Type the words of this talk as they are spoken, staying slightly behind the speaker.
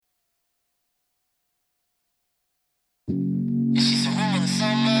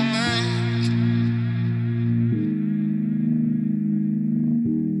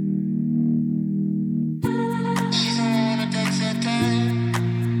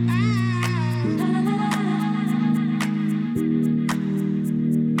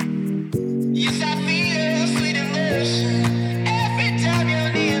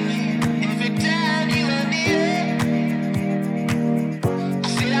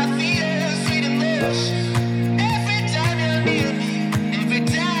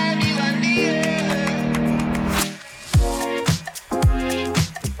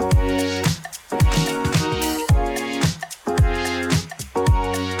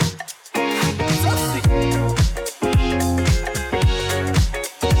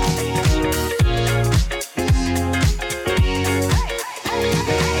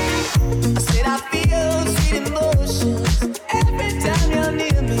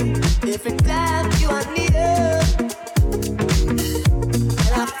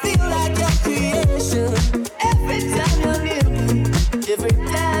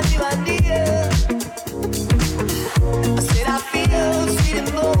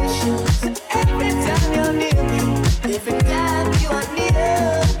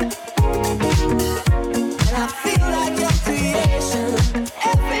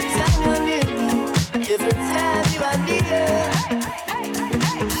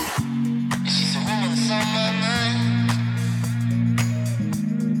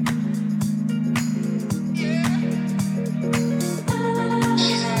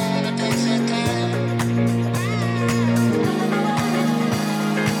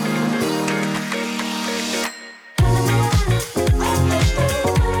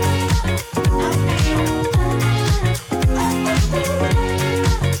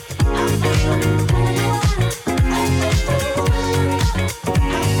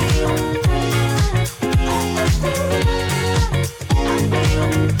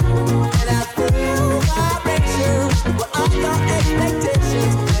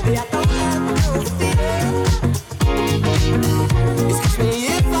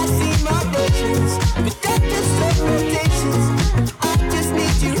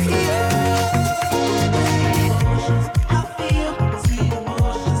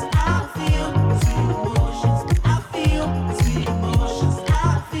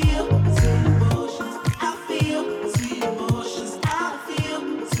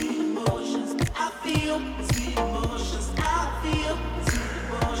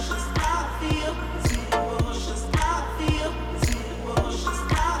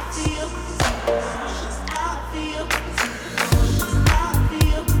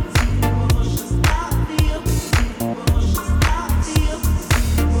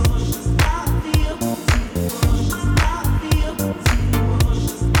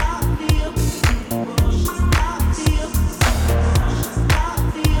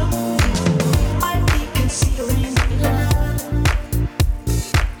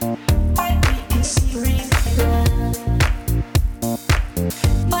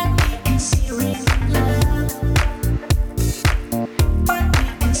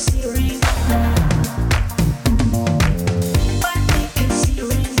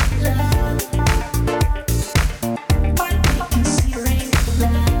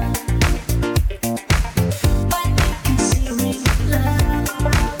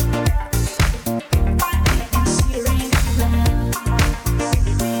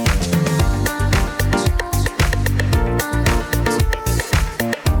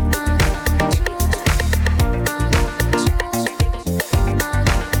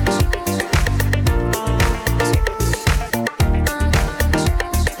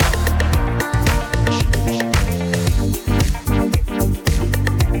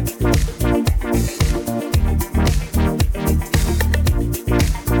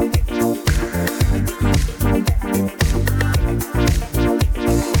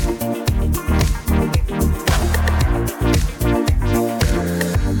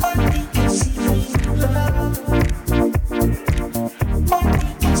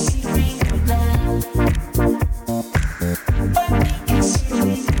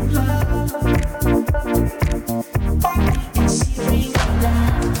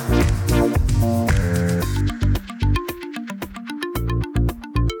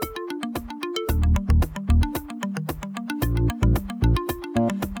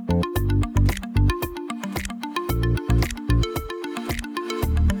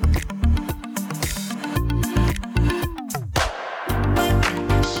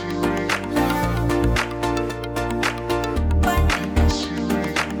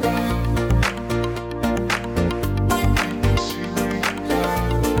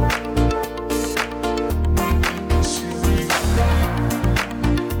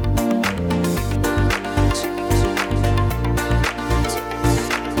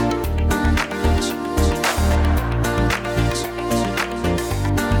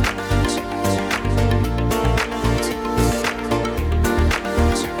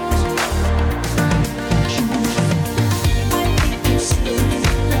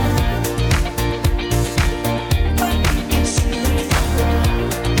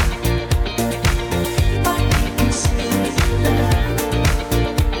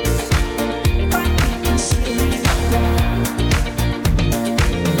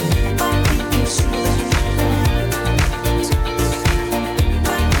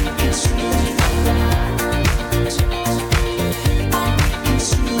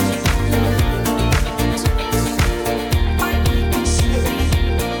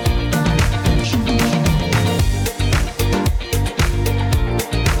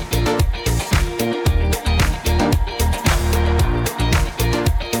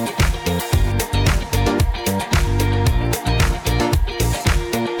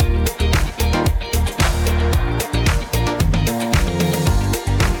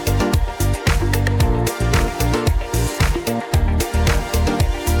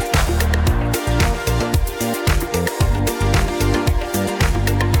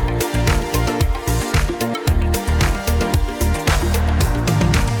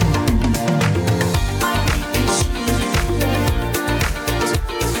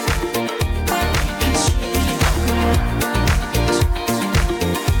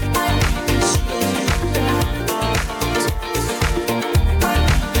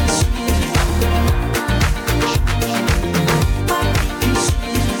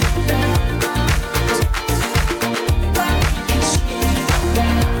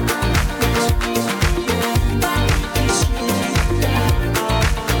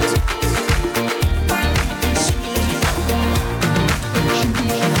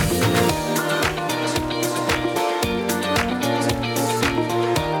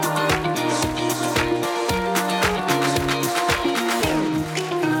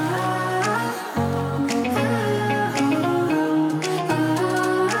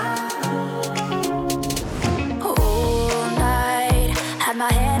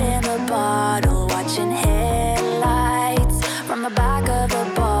the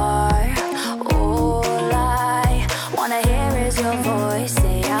bar. All I wanna hear is your voice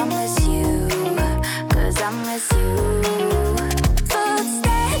say I miss you, 'cause I miss you.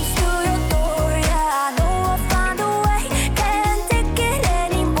 Footsteps to your door, yeah, I know I'll find a way. Can't take it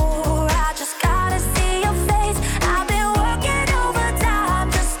anymore, I just gotta see your face. I've been working overtime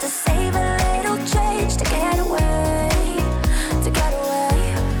just to save a little change to get away, to get away.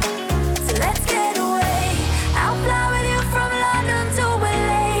 So let's get away. I'll fly with you from London to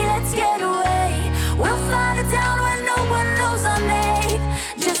LA. Let's get away. We'll find a town where no one knows our name.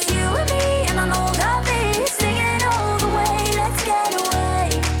 Just you and me and an old RV, singing all the way. Let's get away.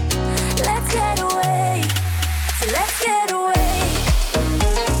 Let's get away. So let's get away.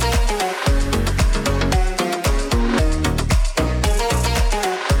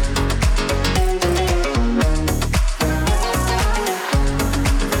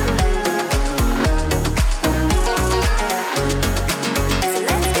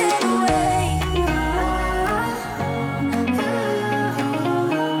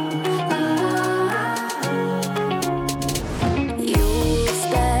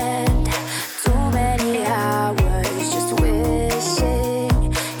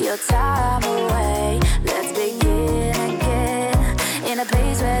 Time away, let's begin again in a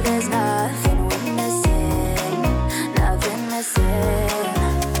place where there's nothing we're missing, nothing missing.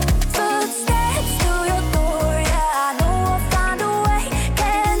 Footsteps to your door, yeah, I know I'll find a way.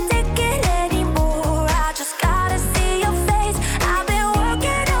 Can't take it anymore, I just gotta see your face. I've been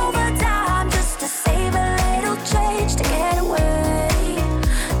working overtime just to save a little change to get away,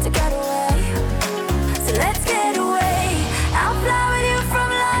 to get away. So let's get away. I'll fly with you from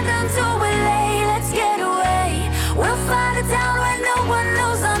London to LA. Let's get away. We'll find a town where no one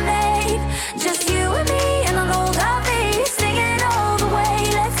knows our name. Just you and me and an old RV, singing all the way.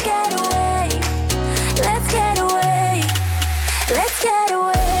 Let's get away. Let's get away. Let's get away.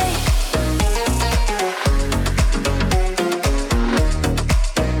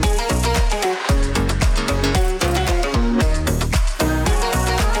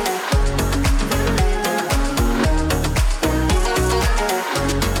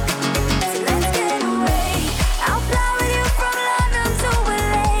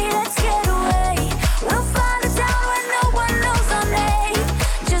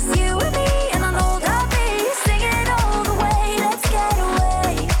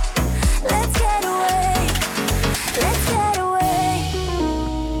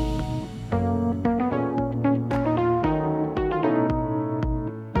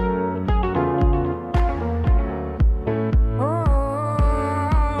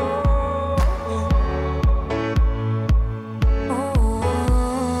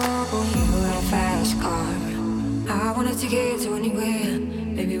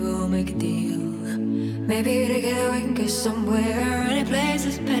 Maybe together we can get somewhere. Any place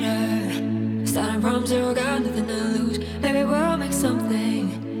is better. Starting from zero, got nothing to lose. Maybe we'll make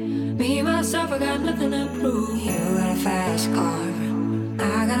something. Me, myself, I got nothing to prove. You got a fast car,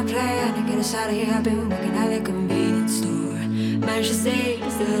 I got a plan to get us out of here. I've been working at the convenience store. Managed to save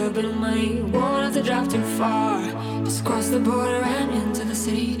just a little bit of money. Won't have to drive too far. Just cross the border and into the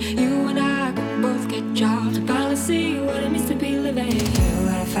city. You and I can both get jobs and finally see what it means to be living. You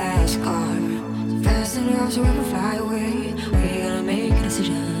got a fast car, fast enough so we can fly away. We're gonna make a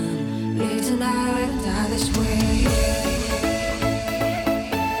decision. Leave tonight, let it die this way.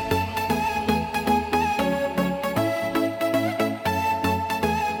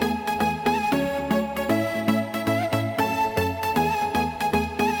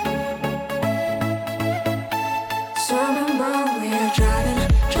 So I remember we were driving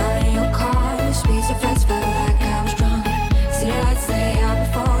in your car. The speed so fast, felt like I was drunk. City lights lay out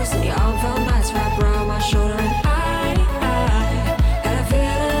before us, and the arm felt nice wrapped around my shoulder. And I had a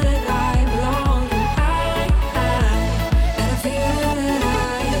feeling that I belonged. I had a feeling that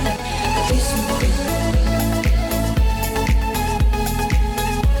I could be someone.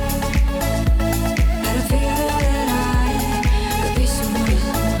 Had a feeling that I could be someone.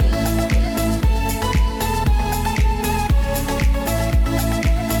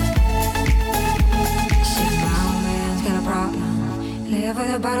 See, my old man's got a problem. Live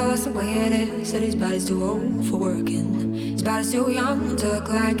with a bottle, that's the way it is. Said his body's too old for working. His body's too young to look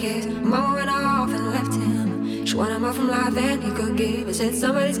like his. Mama went off and left him. She wanted more from life than he could give. I said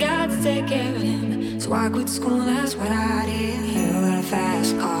somebody's got to take care of him. So I quit school, that's what I did. You got a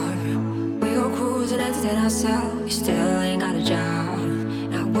fast car, we go cruising, entertain ourselves. You still ain't got a job.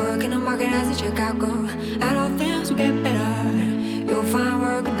 Not working the market as a checkout girl. And all things will get better. You'll find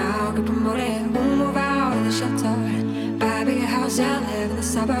work and I'll get promoted. We'll move out of the shelter, buy a bigger house and live in the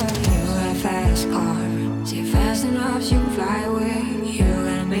suburbs. You got a fast car, say fast enough so you can fly away. You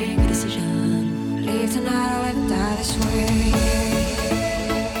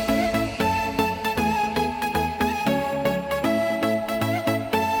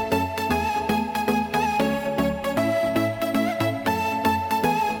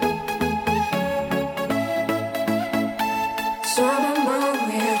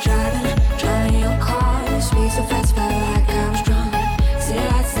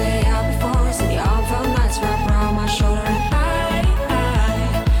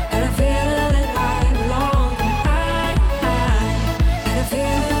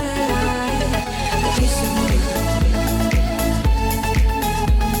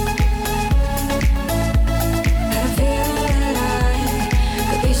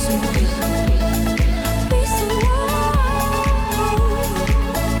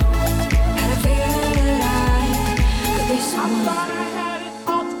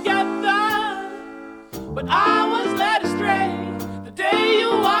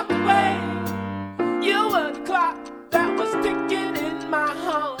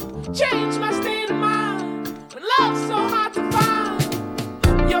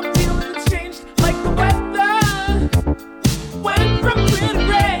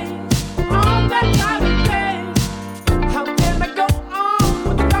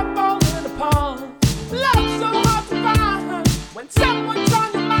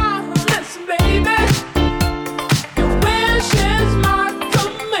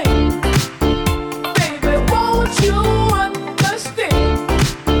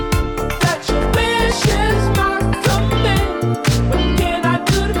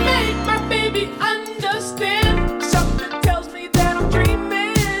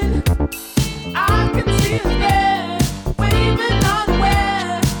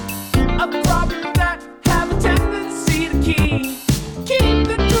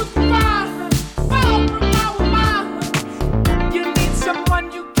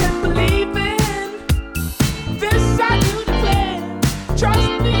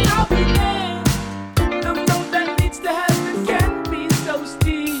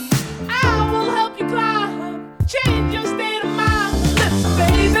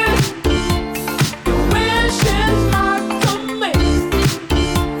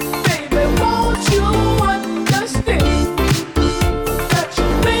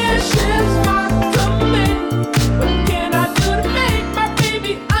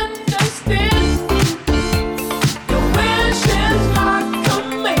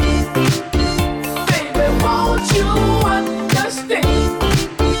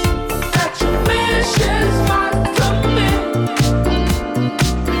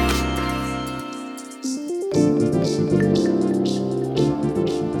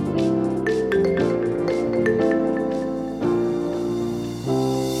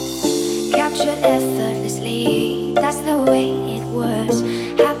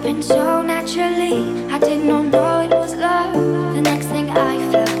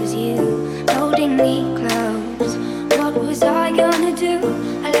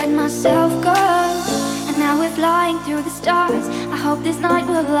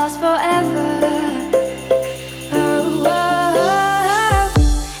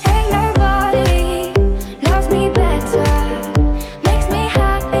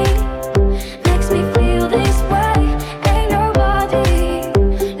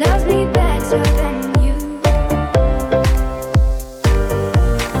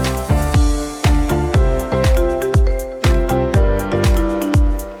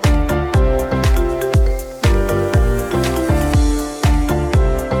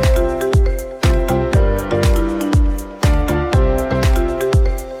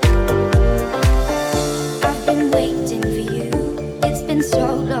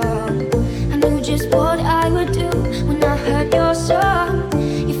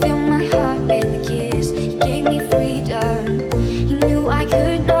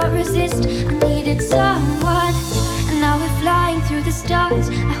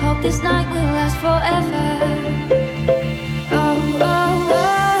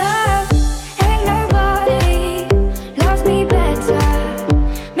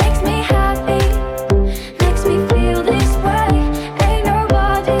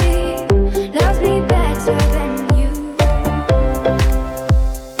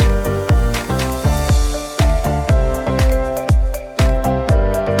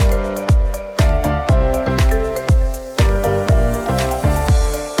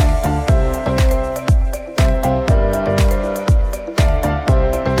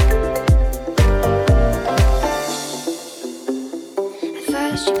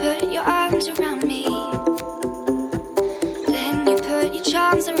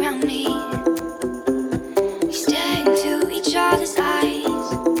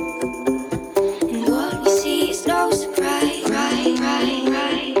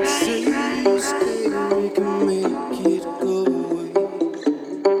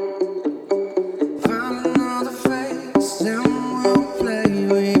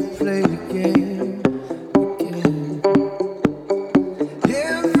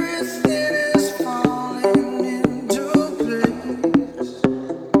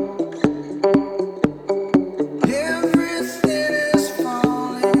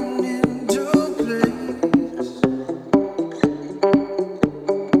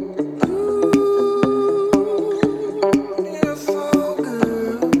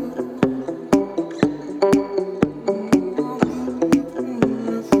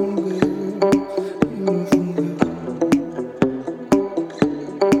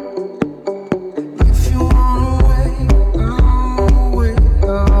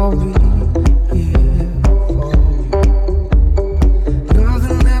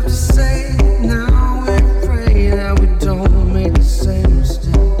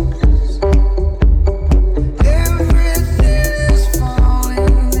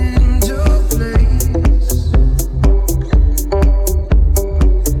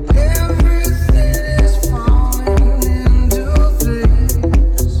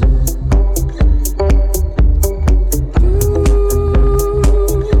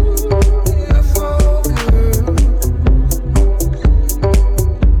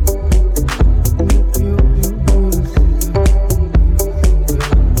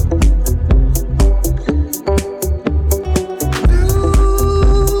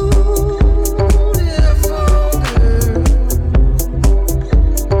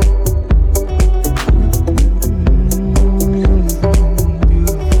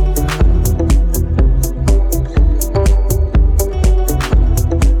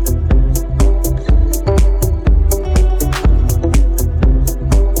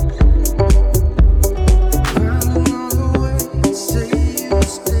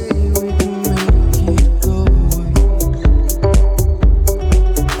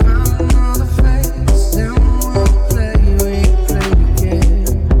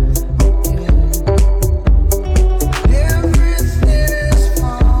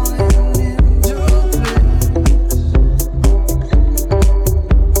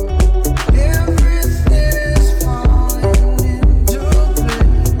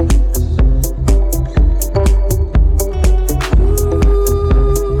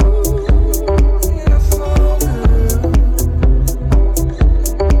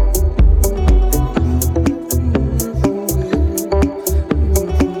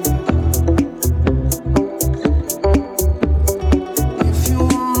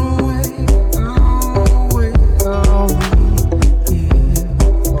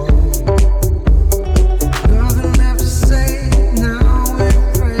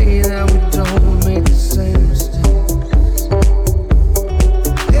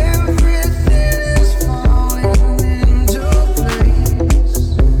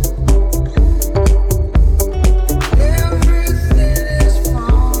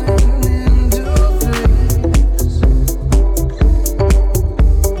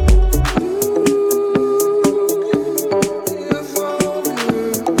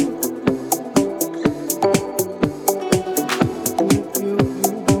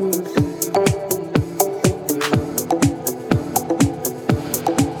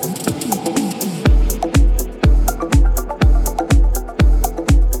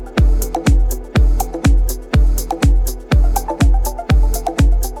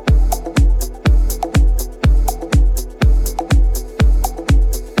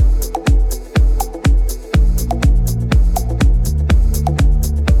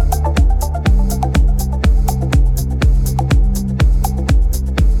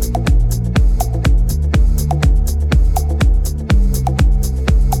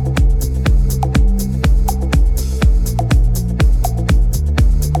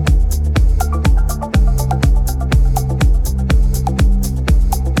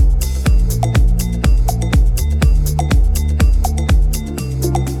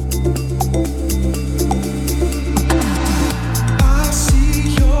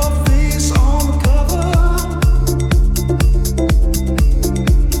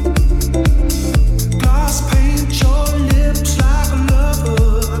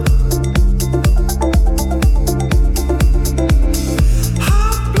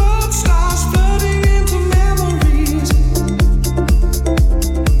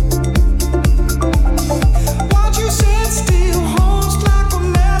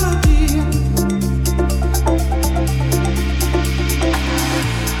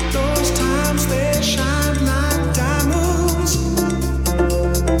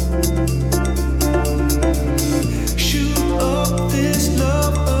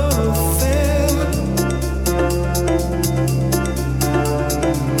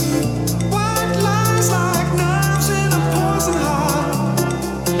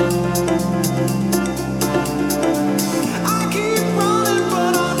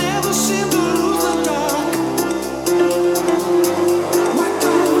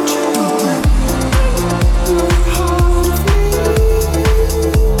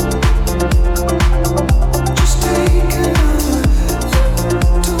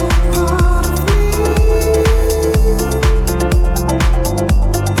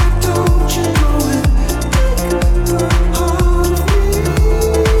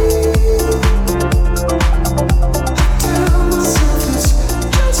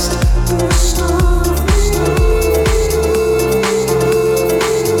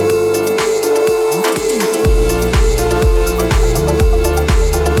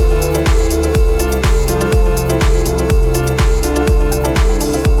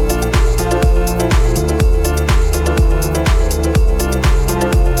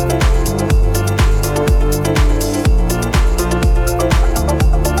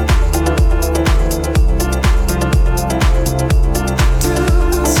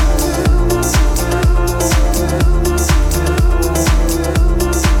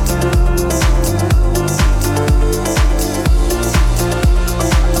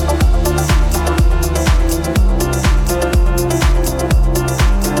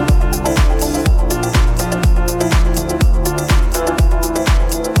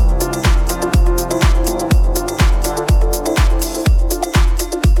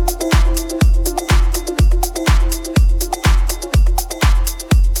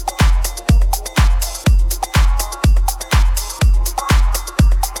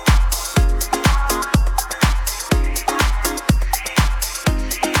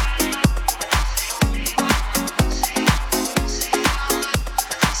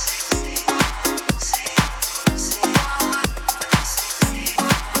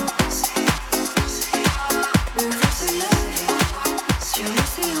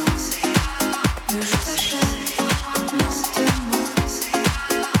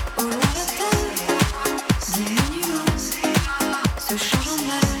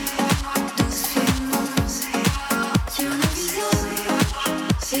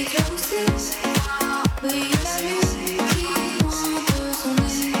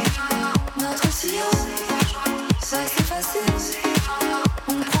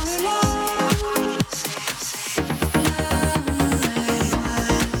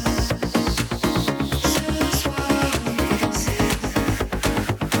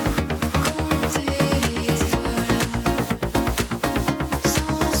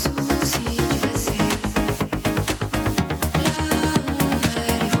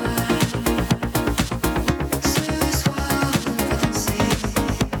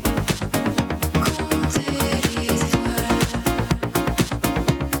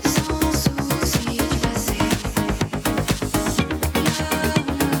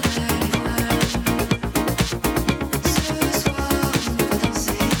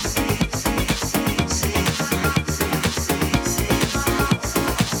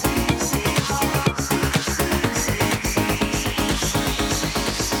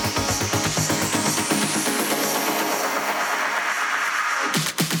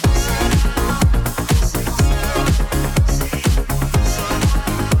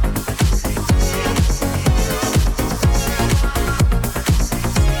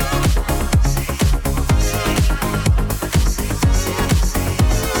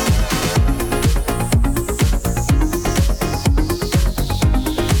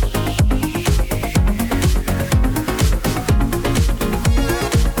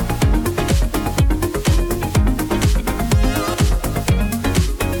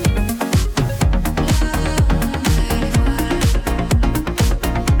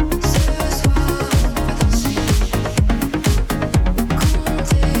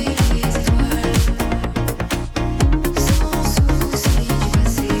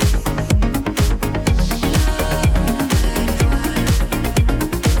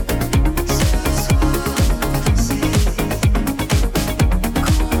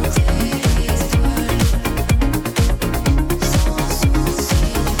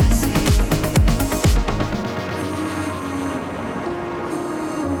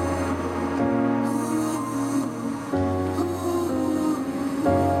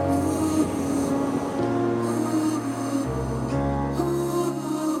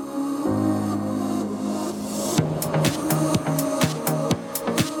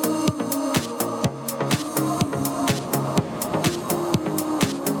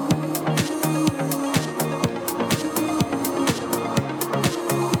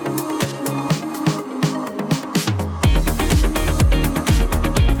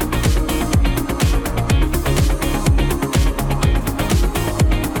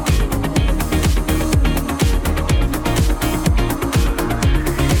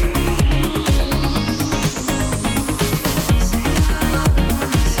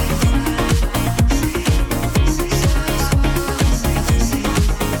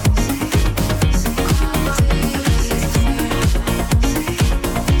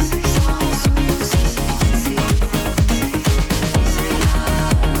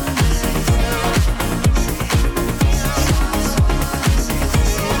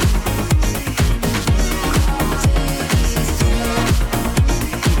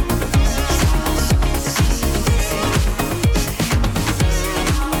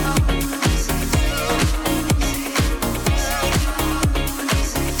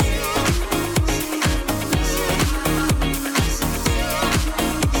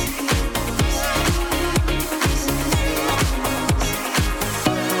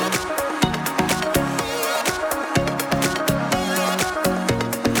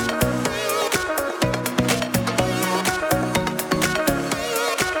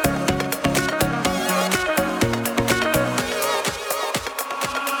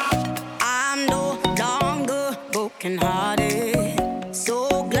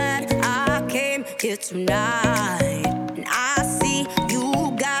here tonight, and I see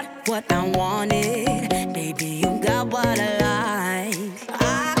you got what I wanted. Baby, you got what I